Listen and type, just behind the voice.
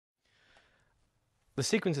the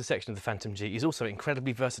sequencer section of the Fantom-G is also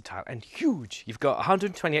incredibly versatile and huge. You've got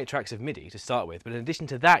 128 tracks of MIDI to start with, but in addition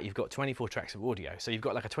to that, you've got 24 tracks of audio. So you've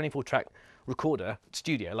got like a 24-track recorder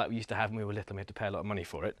studio like we used to have when we were little and we had to pay a lot of money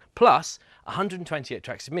for it, plus 128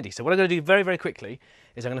 tracks of MIDI. So what I'm going to do very, very quickly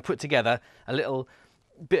is I'm going to put together a little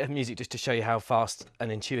bit of music just to show you how fast and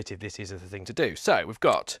intuitive this is as a thing to do. So we've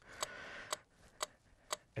got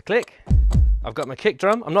a click. I've got my kick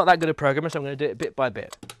drum. I'm not that good a programmer, so I'm going to do it bit by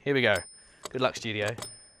bit. Here we go. Good luck, studio.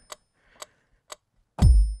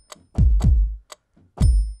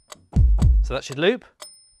 So that should loop,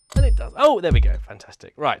 and it does. Oh, there we go,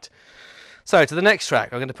 fantastic. Right, so to the next track,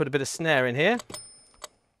 I'm going to put a bit of snare in here.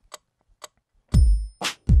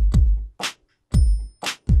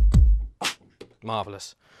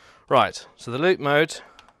 Marvellous. Right, so the loop mode,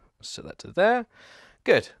 set that to there.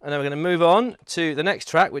 Good, and then we're going to move on to the next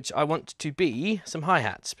track, which I want to be some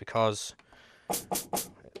hi-hats, because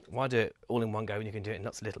why do it all in one go when you can do it in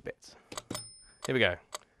lots of little bits? Here we go.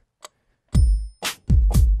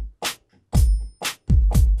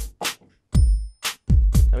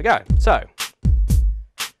 There we go. So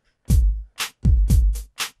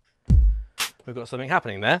we've got something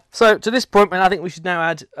happening there. So to this point, I think we should now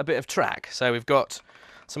add a bit of track. So we've got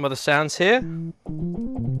some other sounds here.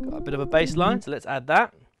 Got a bit of a bass line, so let's add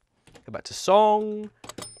that. Go back to song.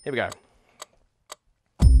 Here we go.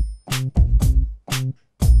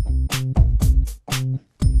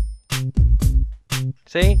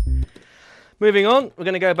 See? Moving on, we're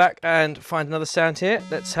going to go back and find another sound here.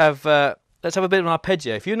 Let's have a bit of an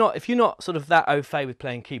arpeggio. If you're not sort of that au fait with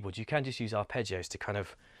playing keyboards, you can just use arpeggios to kind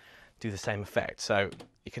of do the same effect. So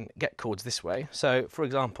you can get chords this way. So for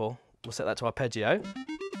example, we'll set that to arpeggio.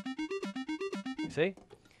 You see?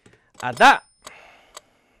 Add that.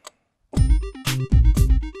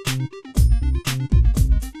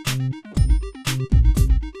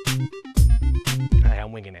 Hey,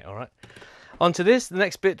 I'm winging it, all right. Onto this, the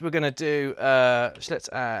next bit we're going to do, let's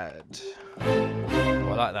add, oh,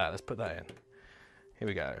 I like that, let's put that in. Here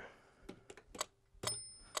we go.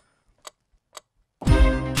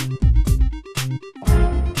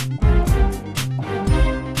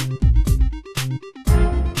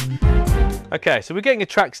 Okay, so we're getting a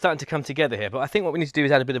track starting to come together here, but I think what we need to do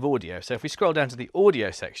is add a bit of audio. So if we scroll down to the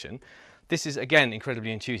audio section, this is again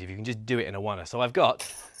incredibly intuitive. You can just do it in a oneer. So I've got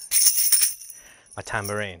my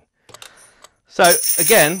tambourine. So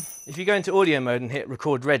again, if you go into audio mode and hit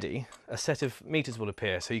record ready, a set of meters will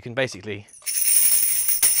appear. So you can basically,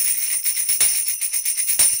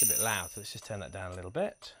 it's a bit loud, so let's just turn that down a little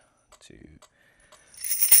bit.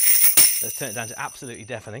 Let's turn it down to absolutely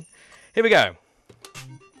deafening. Here we go.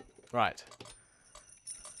 Right.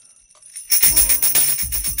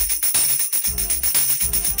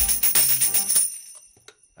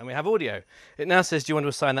 And we have audio. It now says, do you want to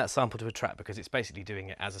assign that sample to a track? Because it's basically doing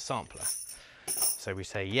it as a sampler. So we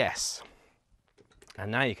say yes.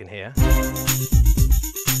 And now you can hear.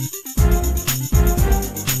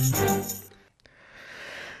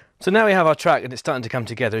 So now we have our track and it's starting to come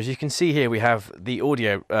together. As you can see here, we have the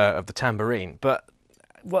audio of the tambourine. But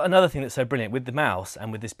another thing that's so brilliant with the mouse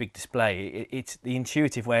and with this big display, it's the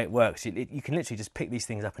intuitive way it works. You can literally just pick these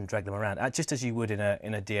things up and drag them around, just as you would in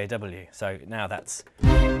a DAW. So now that's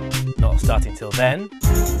not starting till then,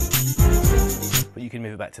 but you can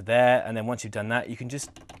move it back to there, and then once you've done that, you can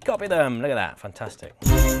just copy them. Look at that, fantastic.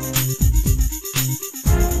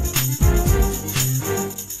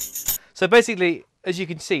 So basically, as you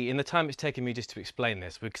can see, in the time it's taken me just to explain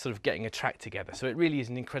this, we're sort of getting a track together. So it really is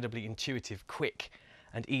an incredibly intuitive, quick,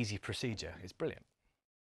 and easy procedure. It's brilliant.